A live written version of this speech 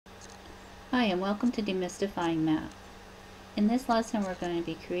Hi, and welcome to Demystifying Math. In this lesson we're going to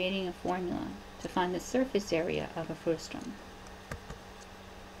be creating a formula to find the surface area of a frustum.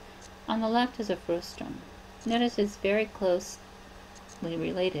 On the left is a frustum. Notice it's very closely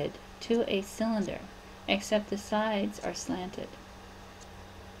related to a cylinder, except the sides are slanted.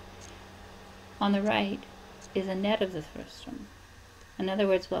 On the right is a net of the frustum. In other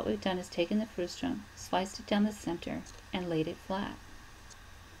words, what we've done is taken the frustum, sliced it down the center, and laid it flat.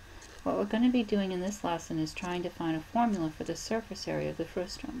 What we're going to be doing in this lesson is trying to find a formula for the surface area of the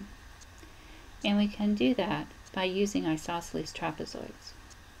frustum. And we can do that by using isosceles trapezoids.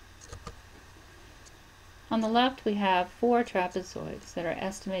 On the left we have 4 trapezoids that are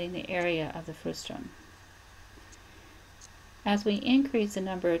estimating the area of the frustum. As we increase the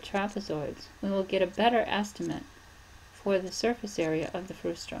number of trapezoids, we will get a better estimate for the surface area of the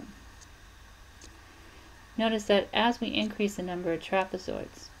frustum. Notice that as we increase the number of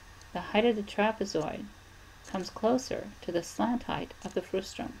trapezoids, the height of the trapezoid comes closer to the slant height of the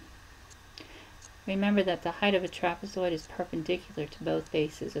frustum. Remember that the height of a trapezoid is perpendicular to both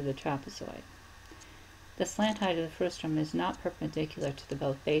bases of the trapezoid. The slant height of the frustum is not perpendicular to the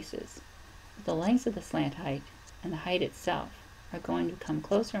both bases. The lengths of the slant height and the height itself are going to come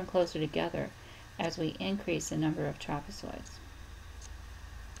closer and closer together as we increase the number of trapezoids.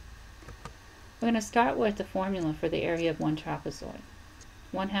 We're going to start with the formula for the area of one trapezoid.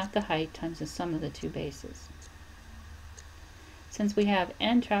 1/2 the height times the sum of the two bases. Since we have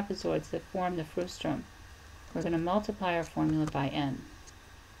n trapezoids that form the frustum, we're going to multiply our formula by n.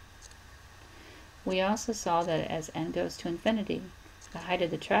 We also saw that as n goes to infinity, the height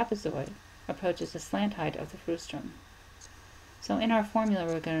of the trapezoid approaches the slant height of the frustum. So in our formula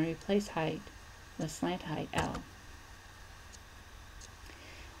we're going to replace height with slant height L.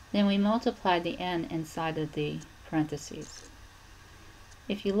 Then we multiply the n inside of the parentheses.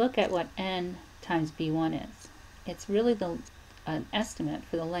 If you look at what n times b1 is, it's really an estimate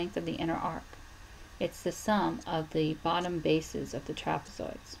for the length of the inner arc. It's the sum of the bottom bases of the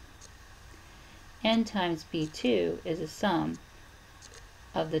trapezoids. N times b2 is a sum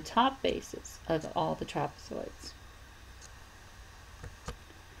of the top bases of all the trapezoids.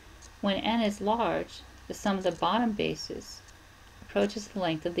 When n is large, the sum of the bottom bases approaches the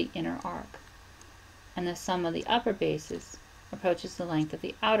length of the inner arc, and the sum of the upper bases approaches the length of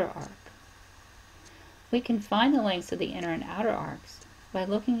the outer arc. We can find the lengths of the inner and outer arcs by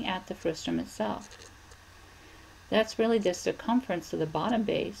looking at the frustum itself. That's really the circumference of the bottom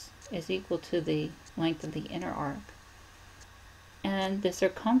base is equal to the length of the inner arc, and the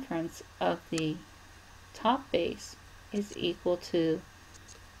circumference of the top base is equal to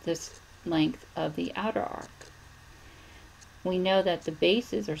this length of the outer arc. We know that the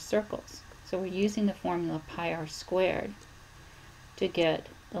bases are circles, so we're using the formula pi r squared to get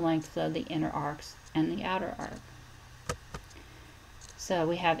the length of the inner arcs and the outer arc. So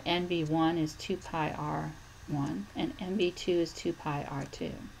we have NB1 is 2 pi r1 and NB2 is 2 pi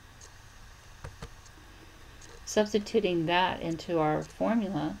r2. Substituting that into our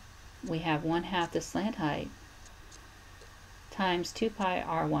formula, we have 1/2 the slant height times 2 pi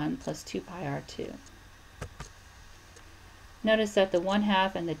r1 plus 2 pi r2. Notice that the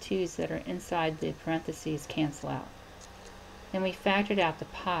 1/2 and the 2's that are inside the parentheses cancel out. Then we factored out the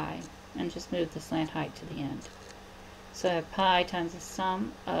pi and just moved the slant height to the end. So I have pi times the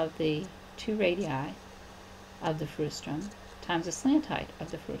sum of the 2 radii of the frustum times the slant height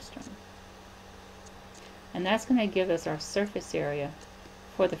of the frustum. And that's going to give us our surface area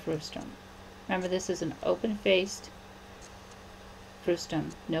for the frustum. Remember, this is an open-faced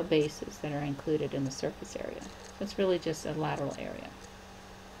frustum, no bases that are included in the surface area. So it's really just a lateral area.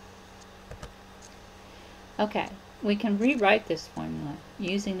 Okay, we can rewrite this formula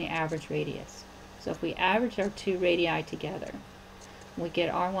using the average radius. So if we average our 2 radii together, we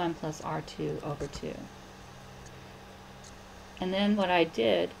get r1 plus r2 over 2. And then what I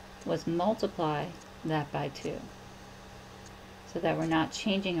did was multiply that by 2, so that we're not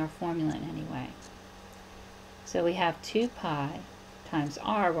changing our formula in any way. So we have 2 pi times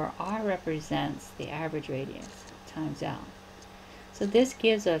r, where r represents the average radius, times L. So this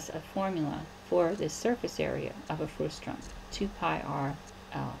gives us a formula for the surface area of a frustum, 2 pi r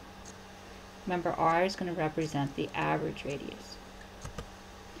L. Remember, r is going to represent the average radius.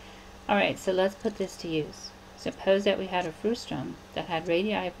 Alright, so let's put this to use. Suppose that we had a frustum that had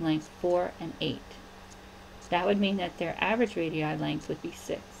radii of length 4 and 8. That would mean that their average radii length would be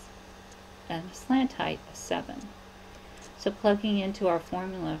 6, and the slant height is 7. So plugging into our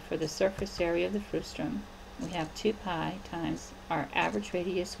formula for the surface area of the frustum, we have 2 pi times our average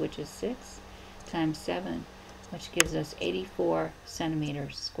radius, which is 6, times 7, which gives us 84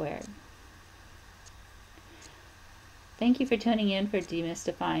 centimeters squared. Thank you for tuning in for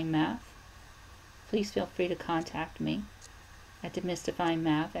Demystifying Math. Please feel free to contact me at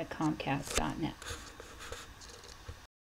demystifyingmath@comcast.net.